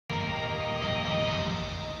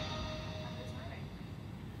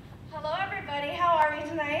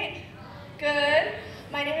Good.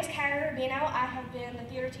 My name is CarterACT. I have been the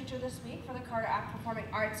theater teacher this week for the CarterACT Performing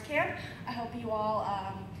Arts Camp. I hope you all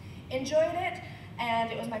enjoyed it,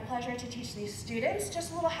 and it was my pleasure to teach these students.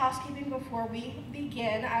 Just a little housekeeping before we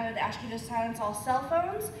begin. I would ask you to silence all cell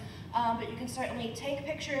phones, but you can certainly take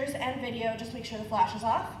pictures and video. Just make sure the flash is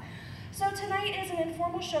off. So tonight is an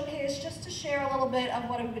informal showcase just to share a little bit of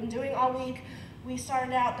what we've been doing all week. We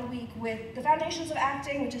started out the week with the foundations of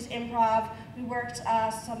acting, which is improv. We worked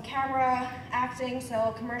some camera acting,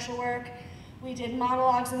 so commercial work. We did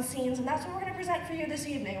monologues and scenes, and that's what we're going to present for you this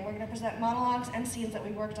evening. We're going to present monologues and scenes that we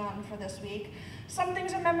worked on for this week. Some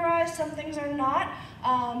things are memorized, some things are not,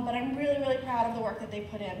 but I'm really, really proud of the work that they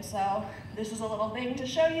put in. So this is a little thing to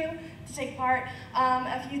show you, to take part.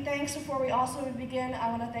 A few thanks before we also begin. I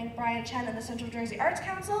want to thank Brian Chen and the Central Jersey Arts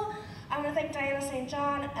Council. I want to thank Diana St.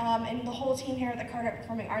 John and the whole team here at the Carteret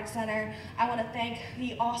Performing Arts Center. I want to thank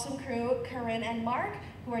the awesome crew, Corinne and Mark,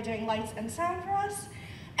 who are doing lights and sound for us.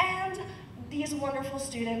 And these wonderful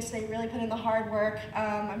students, they really put in the hard work.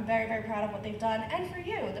 I'm very, very proud of what they've done. And for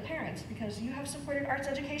you, the parents, because you have supported arts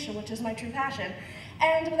education, which is my true passion.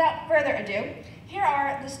 And without further ado, here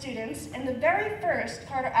are the students in the very first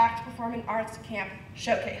CarterACT Performing Arts Camp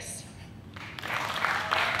Showcase.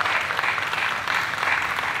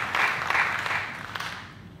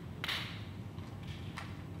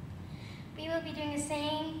 We will be doing a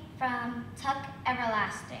saying from Tuck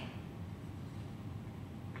Everlasting.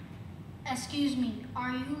 Excuse me,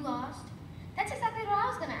 are you lost? That's exactly what I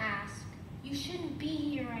was gonna ask. You shouldn't be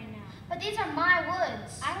here right now. But these are my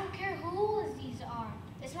woods. I don't care whose these are.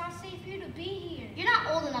 It's not safe for you to be here. You're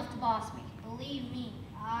not old enough to boss me. Believe me,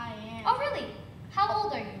 I am. Oh, really? How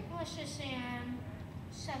old are you? Let's just say I'm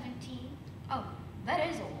 17. Oh, that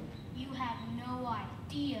is old. You have no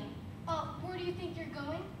idea. Where do you think you're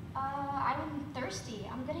going? I'm thirsty.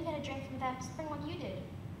 I'm gonna get a drink from that spring like you did.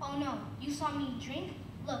 Oh no, you saw me drink?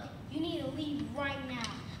 Look, you need to leave right now.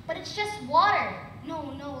 But it's just water. No,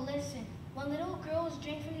 listen. When little girls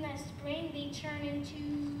drink from that spring, they turn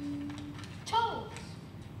into toads.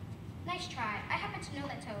 Nice try. I happen to know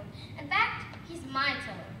that toad. In fact, he's my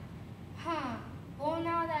toad. Huh. Well,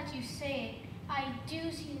 now that you say it, I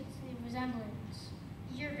do see the resemblance.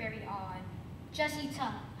 You're very odd. Jesse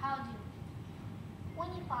Tuck, how do?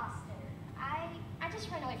 Winnie Foster. I just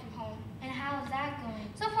ran away from home. And how's that going?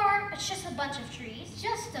 So far, it's just a bunch of trees.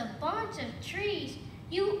 Just a bunch of trees?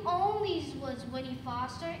 You own these woods, Winnie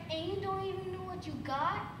Foster, and you don't even know what you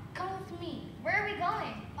got? Come with me. Where are we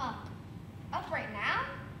going? Up. Up right now?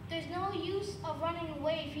 There's no use of running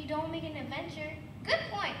away if you don't make an adventure. Good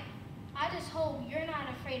point. I just hope you're not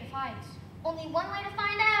afraid of heights. Only one way to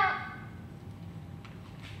find out.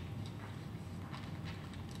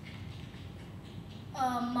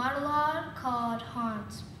 A monologue called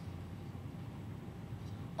Haunt.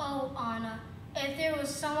 Oh, Anna, if there was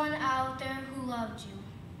someone out there who loved you.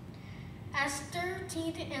 As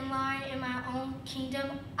 13th in line in my own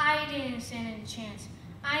kingdom, I didn't stand a chance.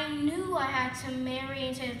 I knew I had to marry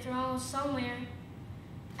into the throne somewhere.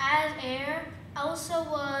 As heir, Elsa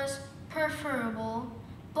was preferable,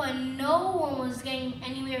 but no one was getting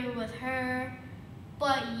anywhere with her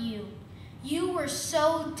but you. You were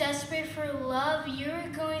so desperate for love, you were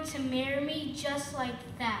going to marry me just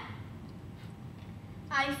like that.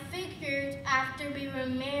 I figured after we were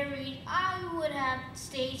married, I would have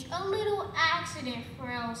staged a little accident for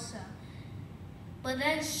Elsa. But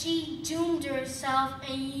then she doomed herself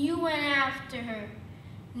and you went after her.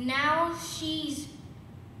 Now she's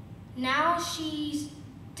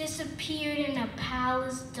disappeared in a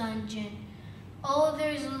palace dungeon. All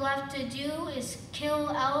there's left to do is kill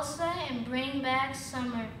Elsa and bring back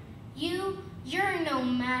Summer. You're no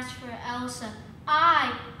match for Elsa.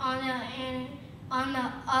 I, on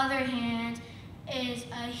the other hand, is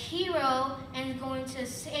a hero and going to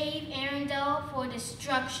save Arendelle for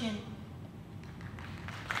destruction.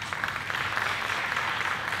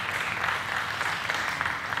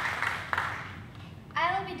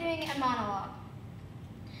 I will be doing a monologue.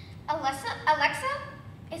 Alexa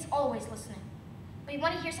is always listening. But you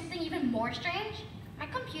want to hear something even more strange? My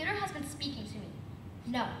computer has been speaking to me.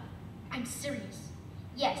 No, I'm serious.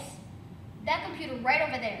 Yes, that computer right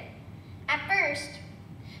over there. At first,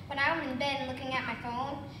 when I'm in bed and looking at my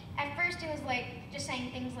phone, at first it was like just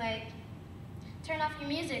saying things like, turn off your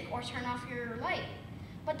music or turn off your light.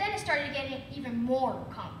 But then it started getting even more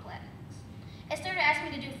complex. It started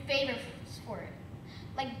asking me to do favors for it.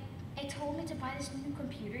 Like, it told me to buy this new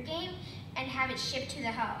computer game and have it shipped to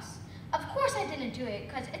the house. Of course I didn't do it,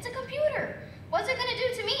 because it's a computer. What's it gonna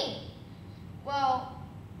do to me? Well,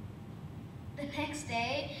 the next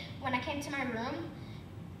day, when I came to my room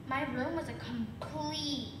was a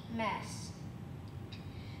complete mess.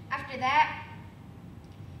 after that,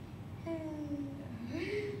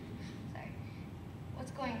 sorry,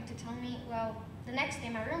 what's going to tell me? Well, the next day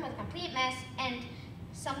my room was a complete mess and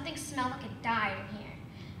something smelled like it died in here.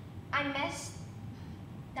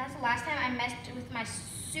 That's the last time I messed with my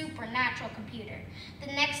supernatural computer. The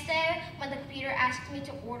next day, when the computer asked me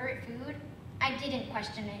to order it food, I didn't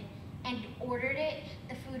question it and ordered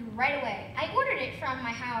the food right away. I ordered it from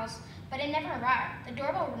my house, but it never arrived. The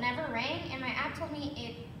doorbell never rang, and my app told me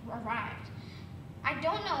it arrived. I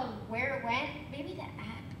don't know where it went. Maybe the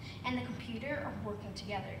app and the computer are working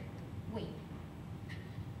together. Wait,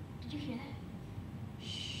 did you hear that?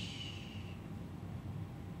 Shh.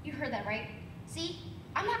 You heard that, right? See,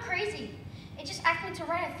 I'm not crazy. It just asked me to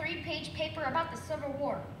write a 3-page paper about the Civil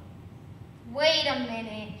War. Wait a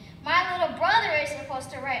minute. My little brother is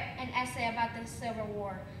supposed to write an essay about the Civil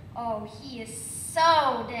War. Oh, he is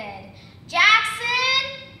so dead. Jackson!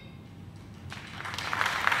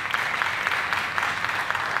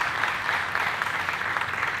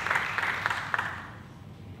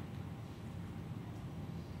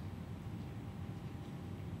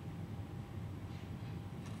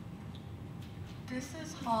 This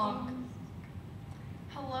is Honk.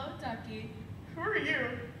 Hello, Ducky. Who are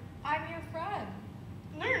you? I'm your friend.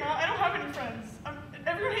 No, you're not. I don't have any friends.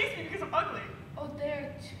 Everyone hates me because I'm ugly. Oh,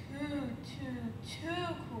 they're too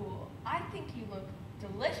cool. I think you look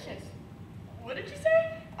delicious. What did you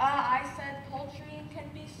say? I said poultry can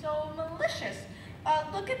be so malicious.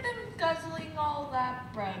 Look at them guzzling all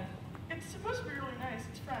that bread. It's supposed to be really nice.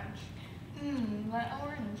 It's French. That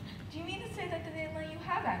orange. Do you mean to say that they didn't let you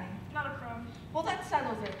have any? Not a crumb. Well, that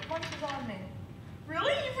settles it. Lunch is on me.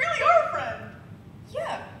 Really? You really are a friend.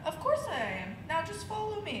 Yeah, of course I am. Now just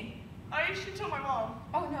follow me. I should tell my mom.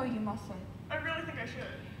 Oh, no, you mustn't. I really think I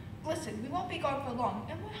should. Listen, we won't be gone for long,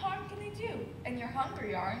 and what harm can they do? And you're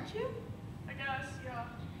hungry, aren't you? I guess, yeah.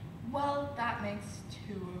 Well, that makes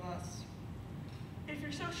 2 of us. If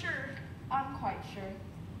you're so sure. I'm quite sure.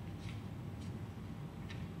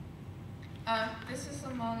 This is a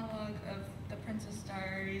monologue of the Princess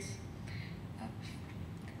Diaries.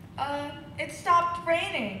 It stopped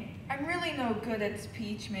raining. I'm really no good at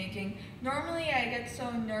speech making. Normally I get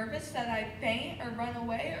so nervous that I faint or run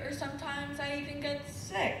away, or sometimes I even get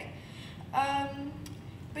sick.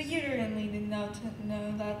 But you didn't need to know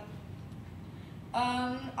that.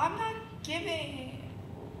 I'm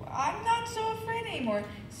not so afraid anymore.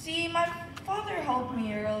 See, my father helped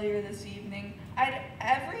me earlier this evening. I had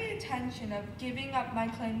every intention of giving up my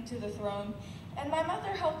claim to the throne, and my mother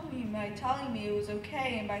helped me by telling me it was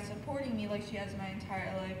okay and by supporting me like she has my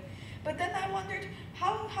entire life. But then I wondered,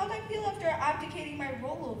 how'd I feel after abdicating my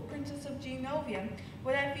role of Princess of Genovia?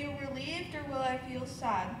 Would I feel relieved or will I feel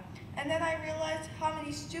sad? And then I realized how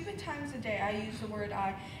many stupid times a day I use the word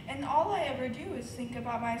I, and all I ever do is think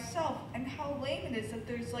about myself and how lame it is that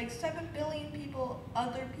there's like 7 billion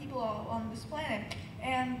other people on this planet.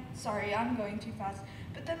 And, sorry, I'm going too fast.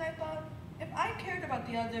 But then I thought, if I cared about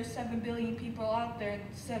the other 7 billion people out there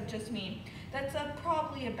instead of just me, that's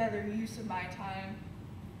probably a better use of my time.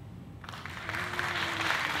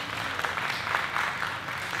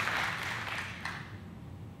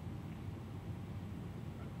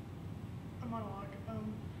 A monologue.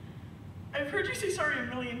 I've heard you say sorry a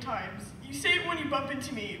million times. You say it when you bump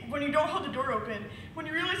into me, when you don't hold the door open, when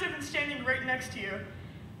you realize I've been standing right next to you.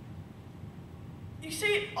 You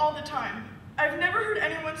say it all the time. I've never heard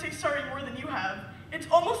anyone say sorry more than you have. It's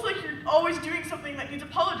almost like you're always doing something that needs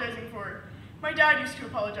apologizing for. My dad used to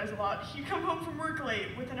apologize a lot. He'd come home from work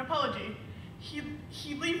late with an apology. He'd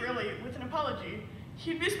leave early with an apology.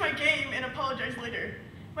 He'd miss my game and apologize later.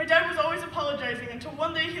 My dad was always apologizing until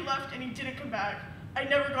one day he left and he didn't come back. I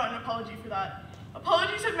never got an apology for that.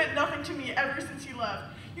 Apologies have meant nothing to me ever since he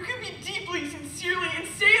left. You can be deeply, sincerely,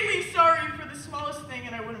 insanely sorry for the smallest thing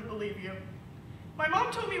and I wouldn't believe you. My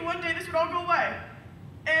mom told me one day this would all go away,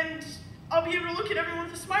 and I'll be able to look at everyone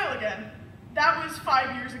with a smile again. That was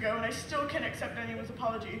 5 years ago, and I still can't accept anyone's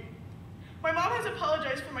apology. My mom has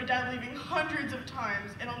apologized for my dad leaving hundreds of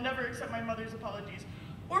times, and I'll never accept my mother's apologies,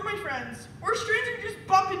 or my friends, or strangers who just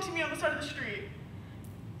bump into me on the side of the street.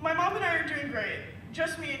 My mom and I are doing great,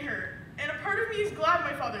 just me and her, and a part of me is glad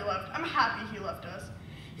my father left. I'm happy he left us.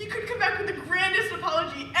 He could come back with the grandest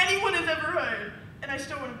apology anyone has ever heard, and I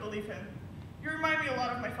still wouldn't believe him. You remind me a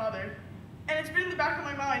lot of my father, and it's been in the back of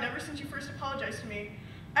my mind ever since you first apologized to me.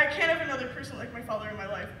 I can't have another person like my father in my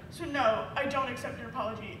life, so no, I don't accept your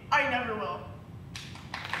apology. I never will.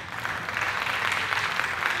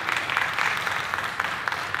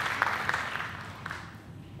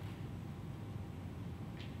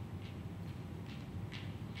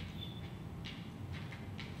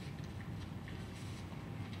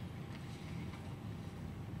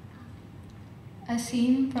 A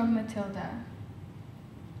scene from Matilda.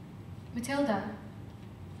 Matilda.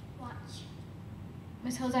 Watch.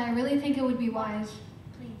 Matilda, I really think it would be wise.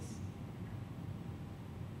 Please.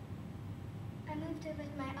 I moved it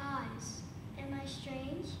with my eyes. Am I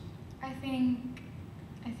strange? I think.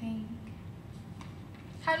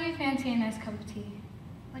 How do you fancy a nice cup of tea?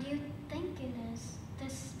 What do you think it is?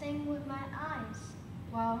 This thing with my eyes.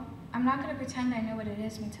 Well, I'm not going to pretend I know what it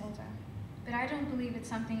is, Matilda. But I don't believe it's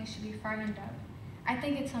something you should be frightened of. I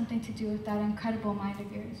think it's something to do with that incredible mind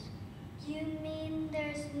of yours. You mean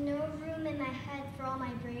there's no room in my head for all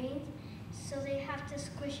my brains, so they have to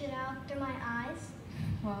squish it out through my eyes?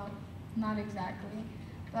 Well, not exactly,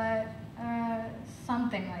 but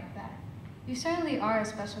something like that. You certainly are a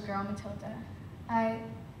special girl, Matilda. I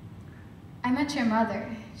met your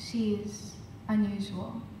mother. She's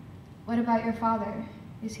unusual. What about your father?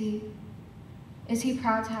 Is he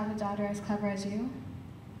proud to have a daughter as clever as you?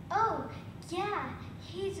 Oh, yeah,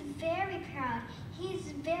 he's very proud.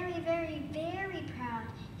 He's very, very, very proud.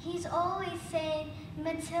 He's always saying,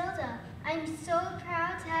 Matilda, I'm so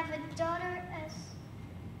proud to have a daughter as...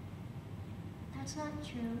 That's not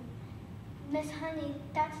true. Miss Honey,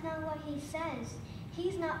 that's not what he says.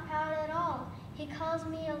 He's not proud at all. He calls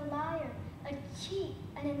me a liar, a cheat,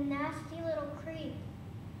 and a nasty little creep.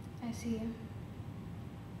 I see.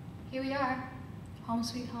 Here we are, home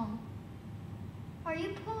sweet home. Are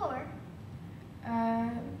you poor?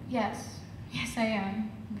 Yes. Yes, I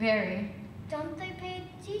am. Very. Don't they pay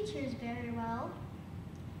teachers very well?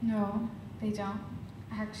 No, they don't,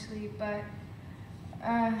 actually, but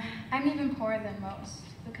I'm even poorer than most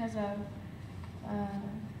because of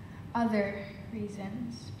other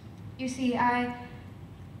reasons. You see, I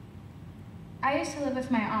used to live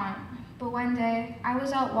with my aunt, but one day I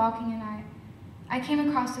was out walking and I came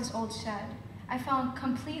across this old shed. I fell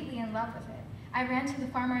completely in love with it. I ran to the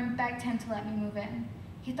farmer and begged him to let me move in.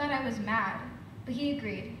 He thought I was mad, but he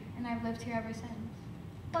agreed, and I've lived here ever since.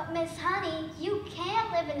 But Miss Honey, you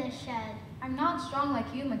can't live in a shed. I'm not strong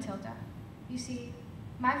like you, Matilda. You see,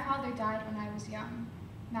 my father died when I was young.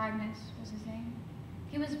 Magnus was his name.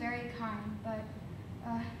 He was very kind, but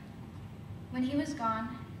when he was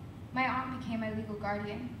gone, my aunt became my legal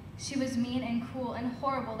guardian. She was mean and cruel and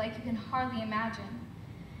horrible like you can hardly imagine.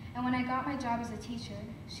 And when I got my job as a teacher,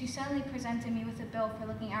 she suddenly presented me with a bill for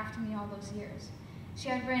looking after me all those years. She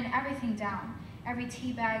had written everything down, every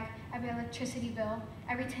tea bag, every electricity bill,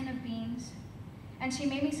 every tin of beans, and she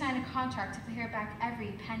made me sign a contract to pay her back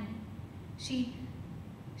every penny. She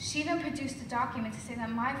even produced a document to say that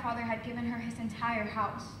my father had given her his entire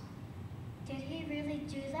house. Did he really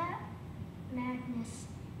do that? Magnus,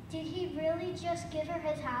 did he really just give her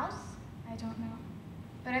his house? I don't know,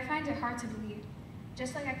 but I find it hard to believe.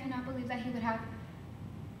 Just like I cannot believe that he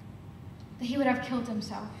would have killed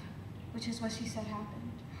himself, which is what she said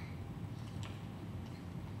happened.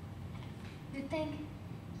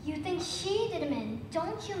 You think she did him in,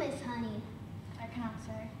 don't you, Miss Honey? I cannot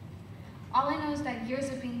say. All I know is that years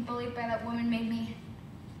of being bullied by that woman made me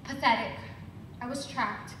pathetic. I was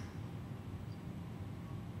trapped.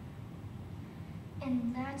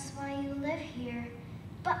 And that's why you live here.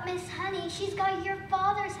 But Miss Honey, she's got your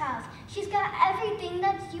father's house. She's got everything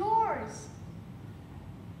that's yours.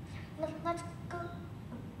 Let's go.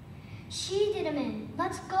 She did him in.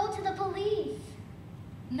 Let's go to the police.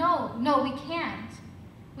 No, we can't.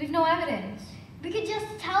 We've no evidence. We could just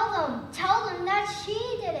tell them that she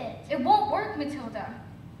did it. It won't work, Matilda.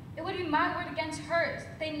 It would be my word against hers.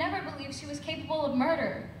 They never believed she was capable of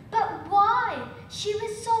murder. But why? She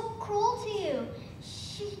was so cruel to you.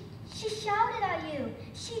 She shouted at you.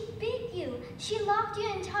 She beat you. She locked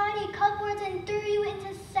you in tiny cupboards and threw you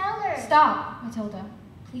into cellars. Stop, Matilda,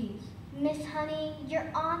 please. Miss Honey, your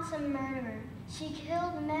aunt's a murderer. She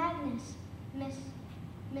killed Magnus,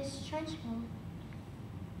 Miss Trenchbull.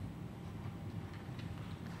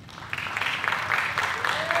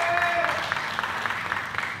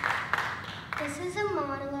 This is a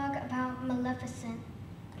monologue about Maleficent.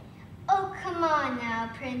 Oh, come on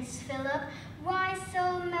now, Prince Philip. Why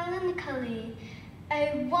so melancholy?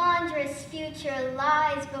 A wondrous future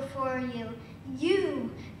lies before you.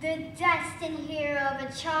 You, the destined hero of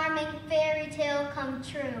a charming fairy tale come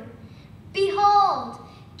true. Behold,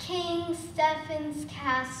 King Stephen's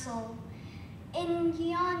castle. In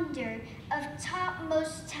yonder of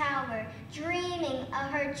topmost tower, dreaming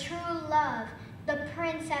of her true love, the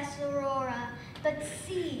Princess Aurora. But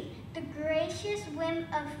see, the gracious whim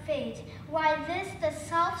of fate, why this the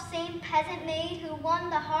self-same peasant maid who won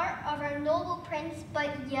the heart of our noble prince but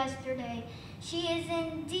yesterday. She is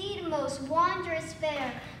indeed most wondrous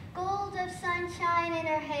fair, gold of sunshine in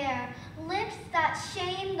her hair, lips that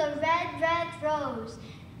shame the red, red rose.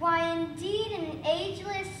 Why, indeed, in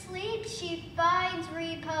ageless sleep she finds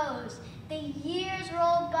repose. The years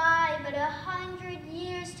roll by, but 100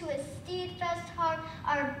 years to a steadfast heart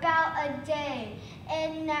are about a day.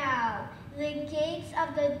 And now the gates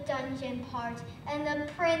of the dungeon part, and the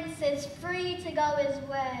prince is free to go his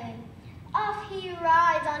way. Off he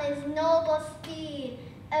rides on his noble steed,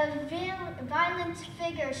 a violent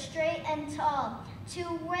figure, straight and tall, to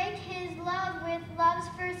wake his love with love's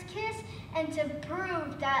first kiss, and to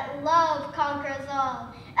prove that love conquers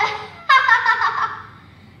all.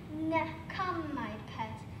 Now, come, my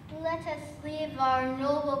pet, let us leave our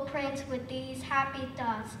noble prince with these happy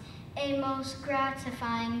thoughts, a most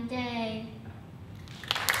gratifying day.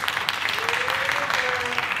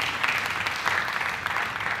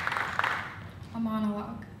 A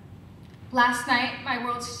monologue. Last night, my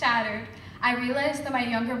world shattered. I realized that my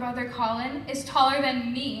younger brother, Colin, is taller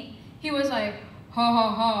than me. He was like, ha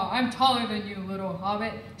ha ha, I'm taller than you, little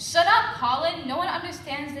hobbit. Shut up, Colin. No one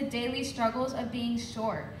understands the daily struggles of being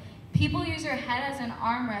short. People use your head as an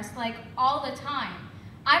armrest, like, all the time.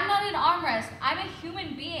 I'm not an armrest. I'm a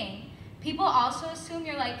human being. People also assume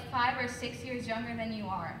you're like 5 or 6 years younger than you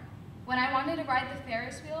are. When I wanted to ride the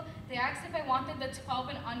Ferris wheel, they asked if I wanted the 12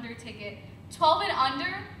 and under ticket. 12 and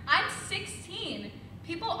under? I'm 16.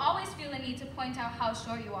 People always feel the need to point out how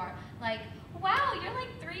short you are. Like, wow, you're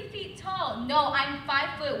like 3 feet tall. No, I'm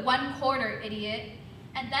 5 foot 1/4, idiot.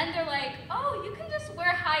 And then they're like, oh, you can just wear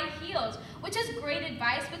high heels, which is great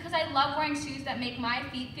advice because I love wearing shoes that make my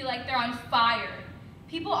feet feel like they're on fire.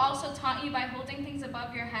 People also taunt you by holding things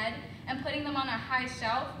above your head and putting them on a high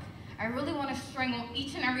shelf. I really want to strangle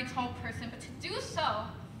each and every tall person, but to do so,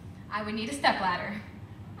 I would need a stepladder.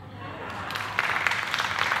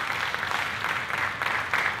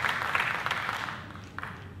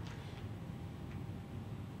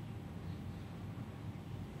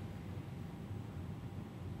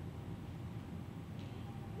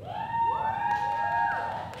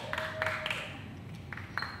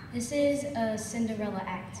 This is a Cinderella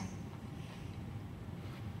act.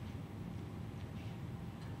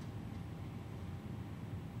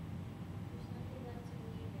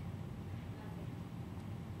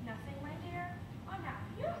 Nothing, my dear? Oh, no,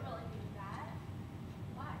 you don't really do that.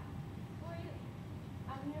 Why? Who are you?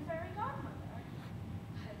 I'm your fairy godmother.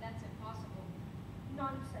 That's impossible.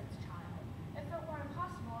 Nonsense, child. If it were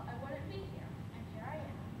impossible, I wouldn't be here. And here I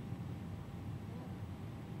am.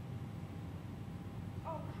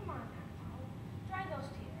 Oh, come on now. Dry those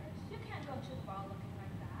tears. You can't go to the ball looking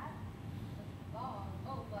like that. The ball?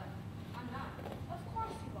 Oh, but I'm not. Of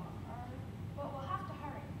course you are. But we'll have to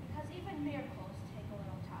hurry, because even miracles take a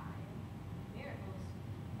little time. Miracles?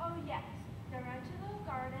 Oh, yes. Then run to the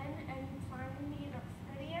garden and find me the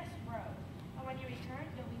prettiest rose. And when you return,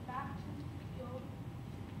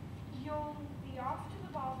 you'll be off to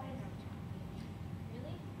the ball in no time.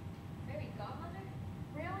 Really? Fairy godmother?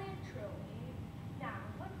 Really and truly. Now,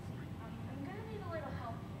 let's see. I'm going to need a little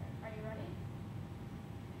help here. Are you ready?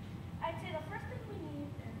 I'd say the first thing we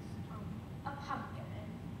need is a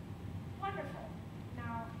pumpkin. Wonderful.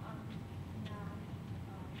 Now,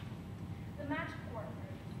 the match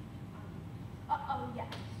orders. Oh,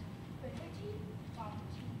 yes. Biggity,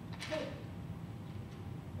 bobbity, boo.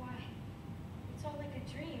 Why? It's all like a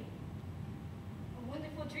dream. A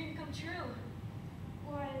wonderful dream come true.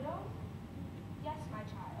 Well, yes, my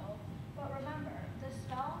child. But remember, the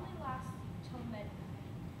spell only lasts till midnight.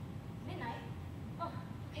 Midnight? Oh,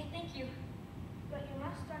 okay, thank you. But you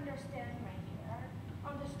must understand, my dear,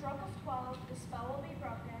 on the stroke of 12, the spell will be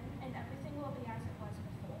broken, and everything will be as it was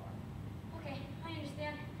before. Okay, I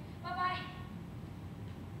understand. Bye-bye.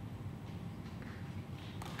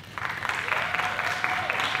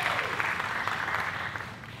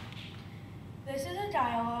 This is a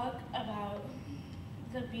dialogue about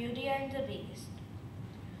the Beauty and the Beast.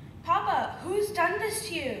 Papa, who's done this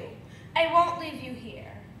to you? I won't leave you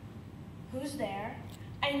here. Who's there?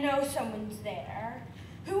 I know someone's there.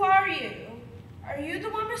 Who are you? Are you the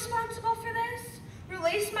one responsible for this?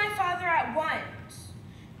 Release my father at once.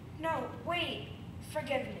 No, wait,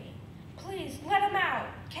 forgive me. Please, let him out.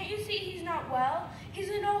 Can't you see he's not well? He's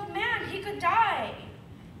an old man, he could die.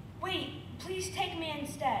 Wait, please take me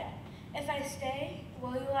instead. If I stay,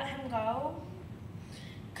 will you let him go?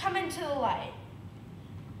 Come into the light.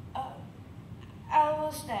 I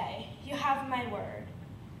will stay. You have my word.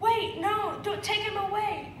 Wait, no, don't take him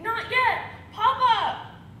away. Not yet.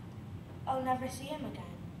 Papa! I'll never see him again.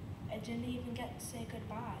 I didn't even get to say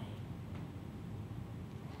goodbye.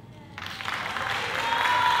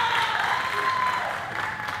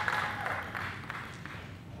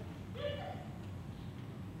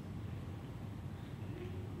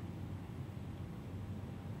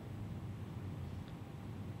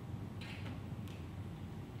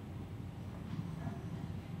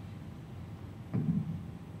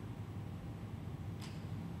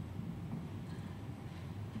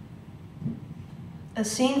 A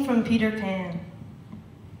scene from Peter Pan.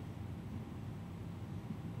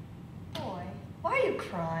 Boy, why are you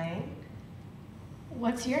crying?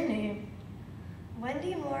 What's your name?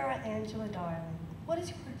 Wendy Moira Angela Darling. What is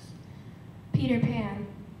yours? Peter Pan.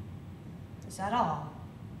 Is that all?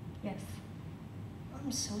 Yes.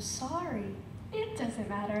 I'm so sorry. It doesn't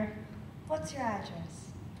matter. What's your address?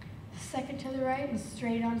 Second to the right and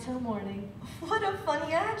straight on till morning. What a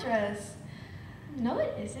funny address. No,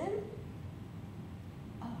 it isn't.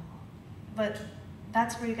 Oh, but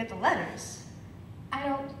that's where you get the letters. I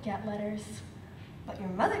don't get letters. But your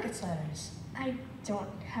mother gets letters. I don't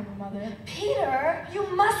have a mother. Peter! You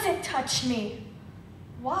mustn't touch me!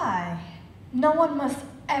 Why? No one must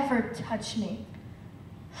ever touch me.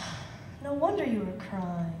 No wonder you were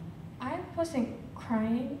crying. I wasn't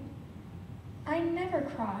crying. I never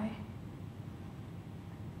cry.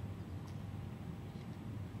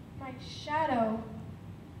 My shadow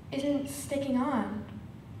isn't sticking on.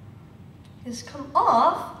 It's come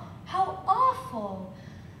off? How awful.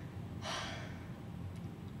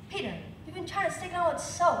 Peter, you've been trying to stick it on with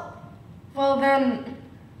soap. Well then,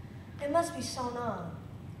 It must be sewn on.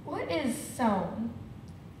 what is sewn?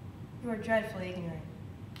 You are dreadfully ignorant.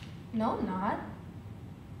 No, I'm not.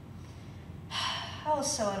 I will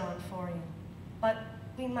sew it on for you, but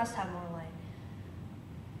we must have more light.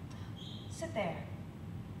 Sit there.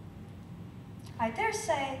 I dare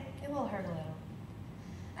say it will hurt a little.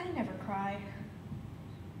 I never cry.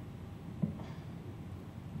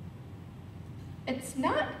 It's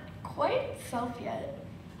not quite itself yet.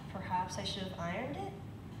 Perhaps I should have ironed it?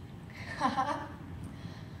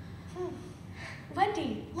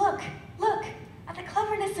 Wendy, look at the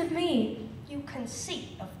cleverness of me. You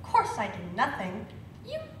conceit. Of course I did nothing.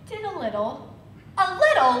 You did a little. A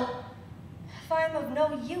little? If I am of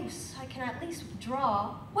no use, I can at least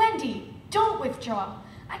withdraw. Wendy, don't withdraw.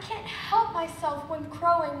 I can't help myself when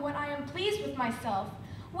crowing when I am pleased with myself.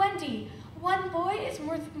 Wendy, one boy is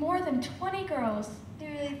worth more than 20 girls. Do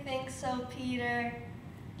you really think so, Peter?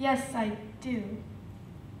 Yes, I do.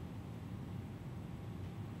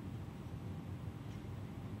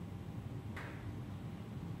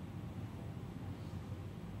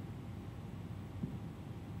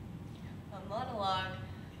 A monologue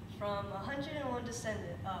from 101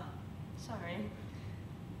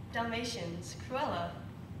 Dalmatians, Cruella.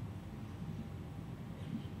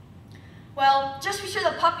 Well, just be sure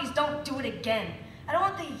the puppies don't do it again. I don't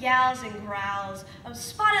want the yowls and growls of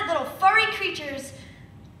spotted little furry creatures.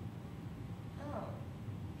 Oh,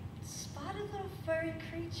 spotted little furry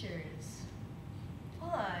creatures.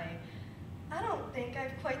 Why? I don't think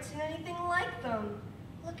I've quite seen anything like them.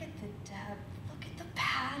 Look at the depth, look at the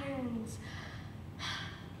patterns.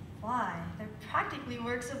 Why, they're practically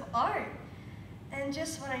works of art. And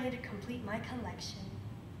just when I need to complete my collection.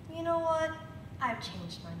 You know what? I've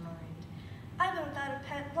changed my mind. I've been without a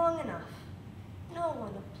pet long enough. No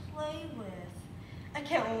one to play with. I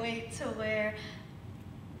can't wait to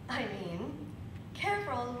care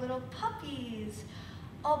for all the little puppies.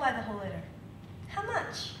 I'll buy the whole litter. How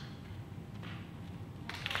much?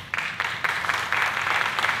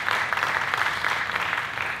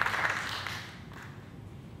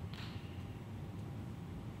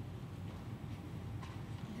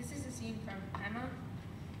 This is a scene from Emma.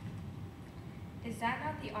 Is that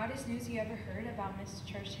not the oddest news you ever heard about Miss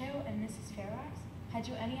Churchill and Mrs. Fairfax? Had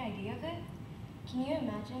you any idea of it? Can you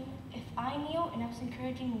imagine? If I knew and I was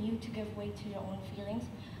encouraging you to give way to your own feelings,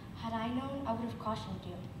 had I known, I would have cautioned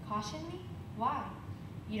you. Caution me? Why?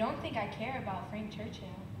 You don't think I care about Frank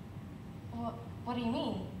Churchill. Well, what do you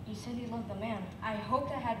mean? You said you loved the man. I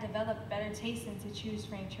hoped I had developed better taste than to choose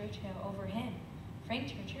Frank Churchill over him. Frank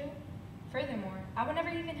Churchill? Furthermore, I would never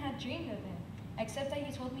even have dreamed of him, except that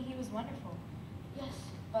you told me he was wonderful. Yes,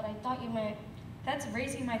 but I thought you meant... That's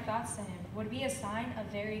raising my thoughts to him would be a sign of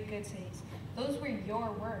very good taste. Those were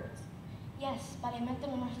your words. Yes, but I meant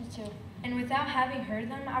them in reference to... And without having heard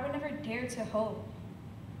them, I would never dare to hope.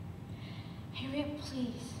 Harriet,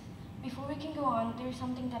 please. Before we can go on, there is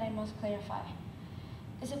something that I must clarify.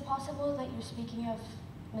 Is it possible that you're speaking of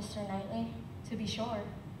Mr. Knightley? To be sure.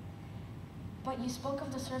 But you spoke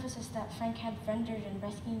of the services that Frank had rendered in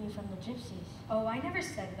rescuing you from the gypsies. Oh, I never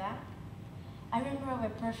said that. I remember it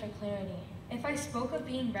with perfect clarity. If I spoke of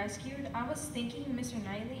being rescued, I was thinking of Mr.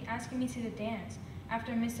 Knightley asking me to the dance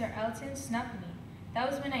after Mr. Elton snubbed me. That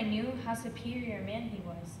was when I knew how superior a man he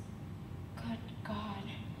was. Good God,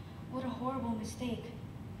 what a horrible mistake.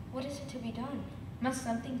 What is it to be done? Must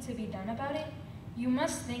something to be done about it? You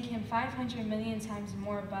must think him 500 million times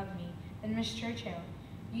more above me than Miss Churchill.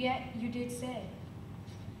 Yet you did say.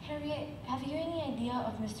 Harriet, have you any idea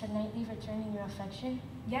of Mr. Knightley returning your affection?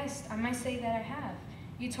 Yes, I might say that I have.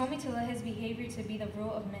 You told me to let his behavior to be the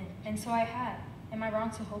rule of men, and so I have. Am I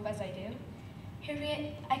wrong to hope as I do?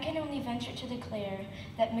 Harriet, I can only venture to declare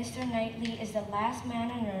that Mr. Knightley is the last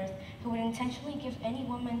man on earth who would intentionally give any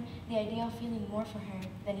woman the idea of feeling more for her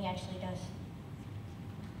than he actually does.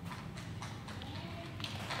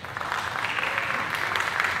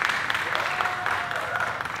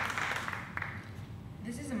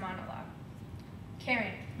 This is a monologue.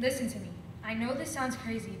 Karen, listen to me. I know this sounds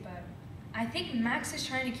crazy, but I think Max is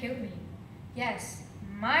trying to kill me. Yes,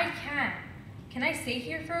 my cat. Can I stay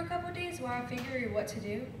here for a couple days while I figure what to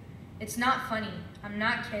do? It's not funny. I'm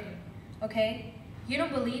not kidding. Okay? You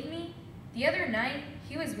don't believe me? The other night,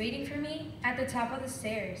 he was waiting for me at the top of the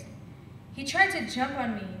stairs. He tried to jump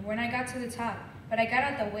on me when I got to the top, but I got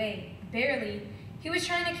out the way. Barely. He was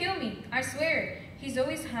trying to kill me. I swear. He's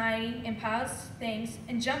always hiding in piles of things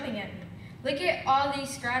and jumping at me. Look at all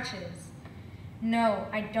these scratches. No,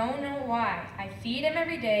 I don't know why. I feed him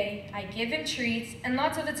every day, I give him treats, and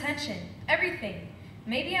lots of attention. Everything.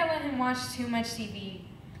 Maybe I let him watch too much TV.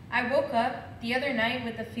 I woke up the other night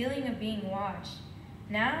with the feeling of being watched.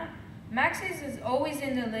 Now, Max is always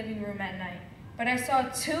in the living room at night, but I saw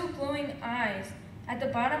two glowing eyes at the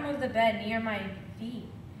bottom of the bed near my feet.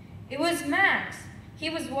 It was Max. He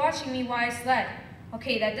was watching me while I slept.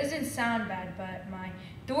 Okay, that doesn't sound bad, but my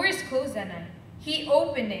door is closed at night. He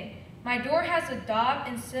opened it. My door has a knob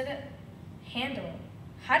instead of handle.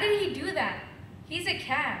 How did he do that? He's a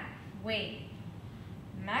cat. Wait.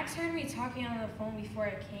 Max heard me talking on the phone before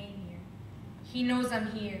I came here. He knows I'm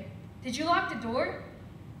here. Did you lock the door?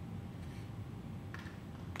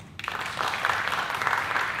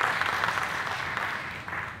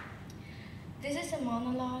 This is a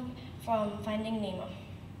monologue from Finding Nemo.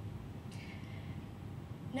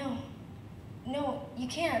 No, you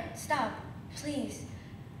can't. Stop. Please.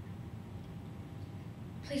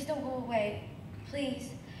 Please don't go away.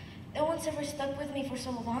 Please. No one's ever stuck with me for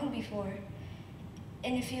so long before.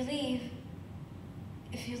 And if you leave,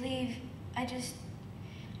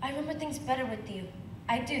 I remember things better with you.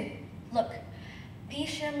 I do. Look, P.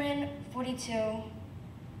 Sherman, 42,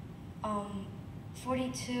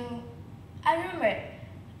 I remember it.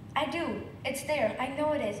 I do. It's there. I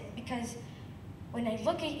know it is. Because when I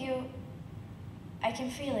look at you, I can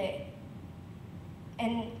feel it.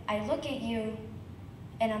 And I look at you,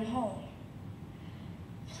 and I'm home.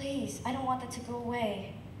 Please, I don't want that to go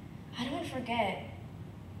away. I don't want to forget.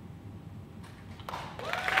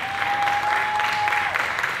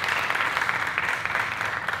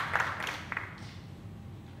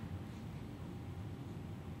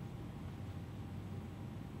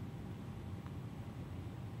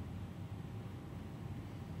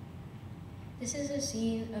 This is a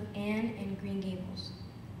scene of Anne and Green Gables.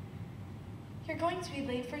 You're going to be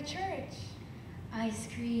late for church. Ice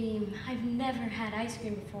cream. I've never had ice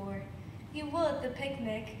cream before. You will at the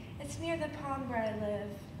picnic. It's near the pond where I live.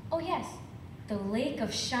 Oh yes, the Lake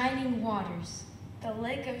of Shining Waters. The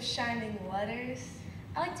Lake of Shining Waters?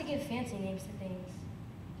 I like to give fancy names to things.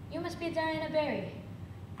 You must be Diana Barry.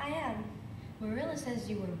 I am. Marilla says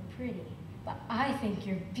you were pretty, but I think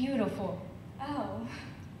you're beautiful. Oh.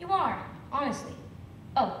 You are, honestly.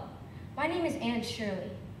 Oh, my name is Anne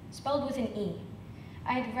Shirley, spelled with an E.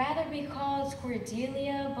 I'd rather be called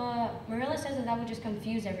Cordelia, but Marilla says that would just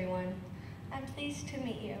confuse everyone. I'm pleased to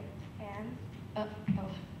meet you, Anne. Oh.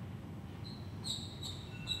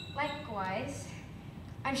 Likewise.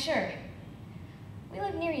 I'm sure. We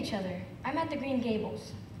live near each other. I'm at the Green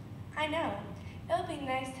Gables. I know. It'll be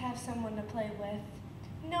nice to have someone to play with.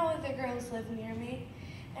 No other girls live near me,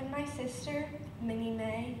 and my sister, Minnie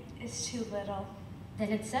May, is too little. Then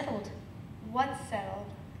it's settled. What's settled?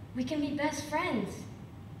 We can be best friends.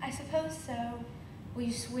 I suppose so. Will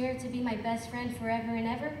you swear to be my best friend forever and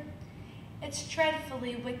ever? It's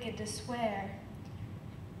dreadfully wicked to swear,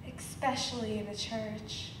 especially in a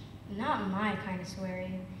church. Not my kind of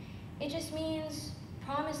swearing. It just means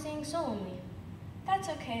promising solemnly. That's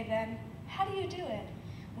okay then. How do you do it?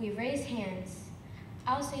 We raise hands.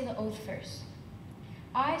 I'll say the oath first.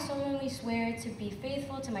 I solemnly swear to be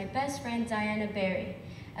faithful to my best friend Diana Barry,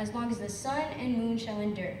 as long as the sun and moon shall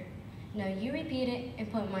endure. Now you repeat it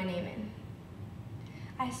and put my name in.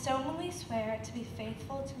 I solemnly swear to be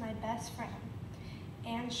faithful to my best friend,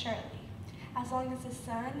 Anne Shirley, as long as the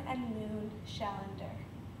sun and moon shall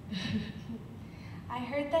endure. I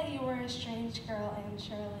heard that you were a strange girl, Anne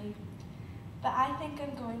Shirley, but I think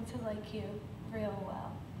I'm going to like you real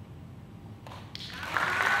well.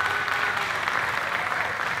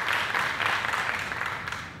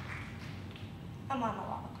 A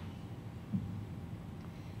monologue.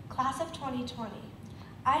 Class of 2020,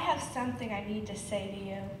 I have something I need to say to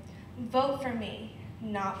you. Vote for me.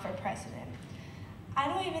 not for president. I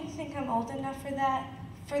don't even think I'm old enough for that,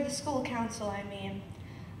 for the school council, I mean.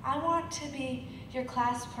 I want to be your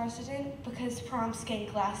class president because prom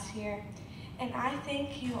skanked last year, and I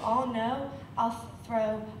think you all know I'll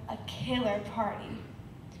throw a killer party.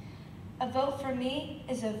 A vote for me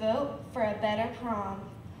is a vote for a better prom.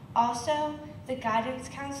 Also, the guidance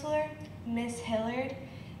counselor, Miss Hillard,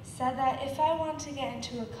 said that if I want to get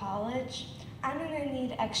into a college, I'm gonna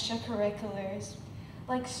need extracurriculars,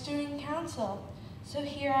 like student council. So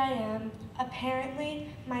here I am. Apparently,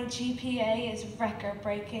 my GPA is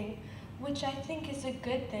record-breaking, which I think is a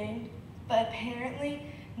good thing, but apparently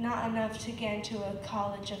not enough to get into a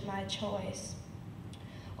college of my choice.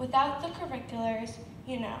 Without the curriculars,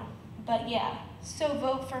 you know, but yeah, so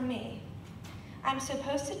vote for me. I'm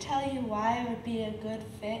supposed to tell you why I would be a good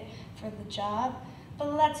fit for the job,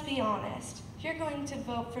 but let's be honest, you're going to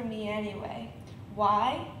vote for me anyway.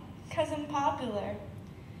 Why? Because I'm popular,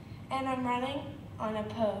 and I'm running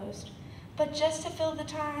unopposed. But just to fill the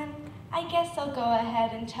time, I guess I'll go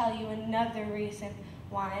ahead and tell you another reason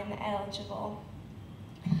why I'm eligible.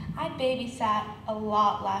 I babysat a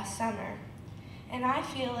lot last summer, and I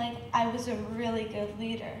feel like I was a really good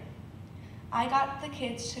leader. I got the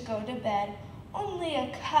kids to go to bed only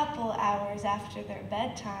a couple hours after their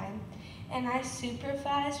bedtime, and I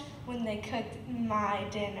supervised when they cooked my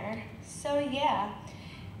dinner. So yeah,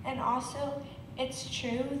 and also it's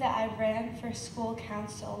true that I ran for school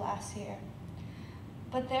council last year,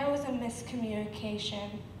 but there was a miscommunication.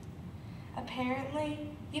 Apparently,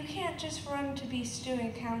 you can't just run to be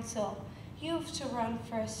student council. You have to run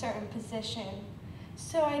for a certain position.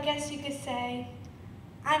 So I guess you could say,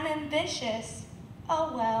 I'm ambitious.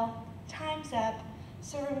 Oh well, time's up.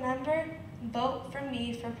 So remember, vote for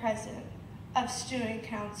me for president of student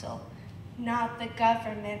council, not the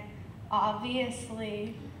government,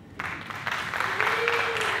 obviously.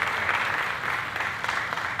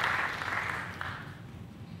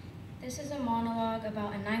 This is a monologue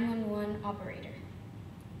about a 911 operator.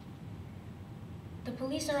 The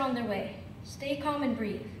police are on their way. Stay calm and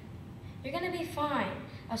breathe. You're gonna be fine.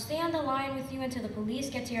 I'll stay on the line with you until the police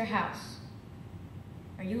get to your house.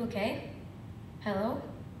 Are you okay? Hello?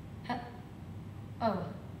 Oh,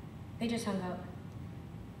 they just hung up.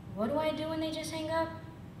 What do I do when they just hang up?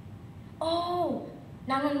 Oh,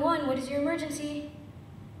 911, what is your emergency?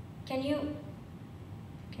 Can you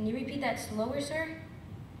repeat that slower, sir?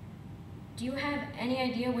 Do you have any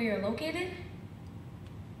idea where you're located?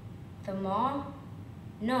 The mall?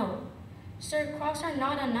 No. Sir, Crocs are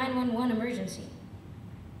not a 911 emergency.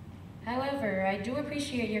 However, I do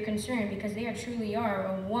appreciate your concern because they truly are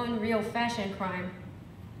a one real fashion crime.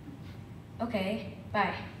 Okay,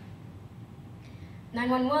 bye.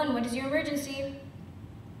 911, what is your emergency?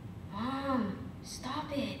 Mom, stop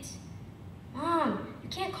it. Mom, you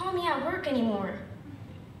can't call me at work anymore.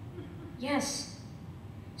 Yes,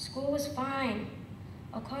 school was fine.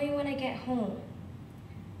 I'll call you when I get home.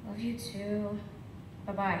 Love you too.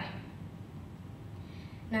 Bye-bye.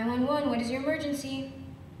 911, what is your emergency?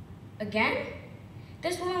 Again?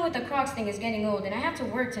 This woman with the Crocs thing is getting old and I have to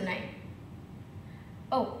work tonight.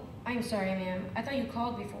 Oh, I'm sorry, ma'am. I thought you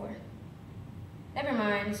called before. Never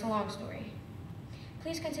mind, it's a long story.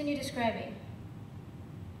 Please continue describing.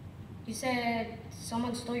 You said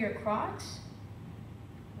someone stole your Crocs?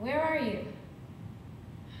 Where are you?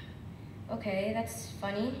 Okay, that's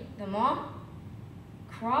funny. The mall?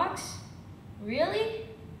 Crocs? Really?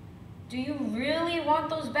 Do you really want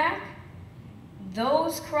those back?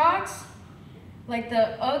 Those Crocs? Like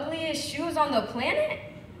the ugliest shoes on the planet?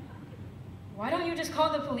 Why don't you just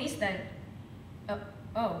call the police then?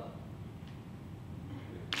 Oh.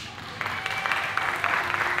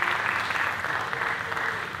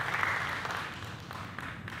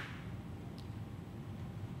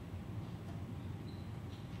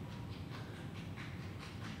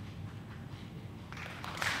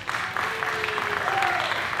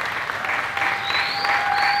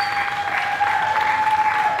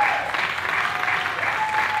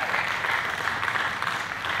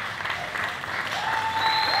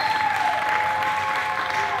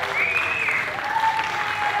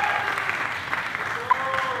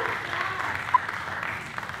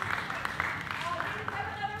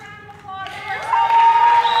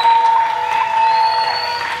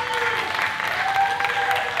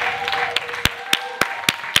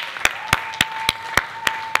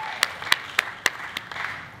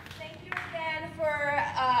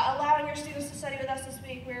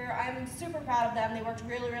 I'm super proud of them. They worked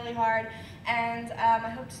really, really hard, and I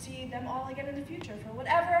hope to see them all again in the future for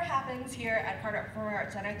whatever happens here at CarterACT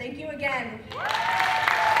Arts Center. Thank you again.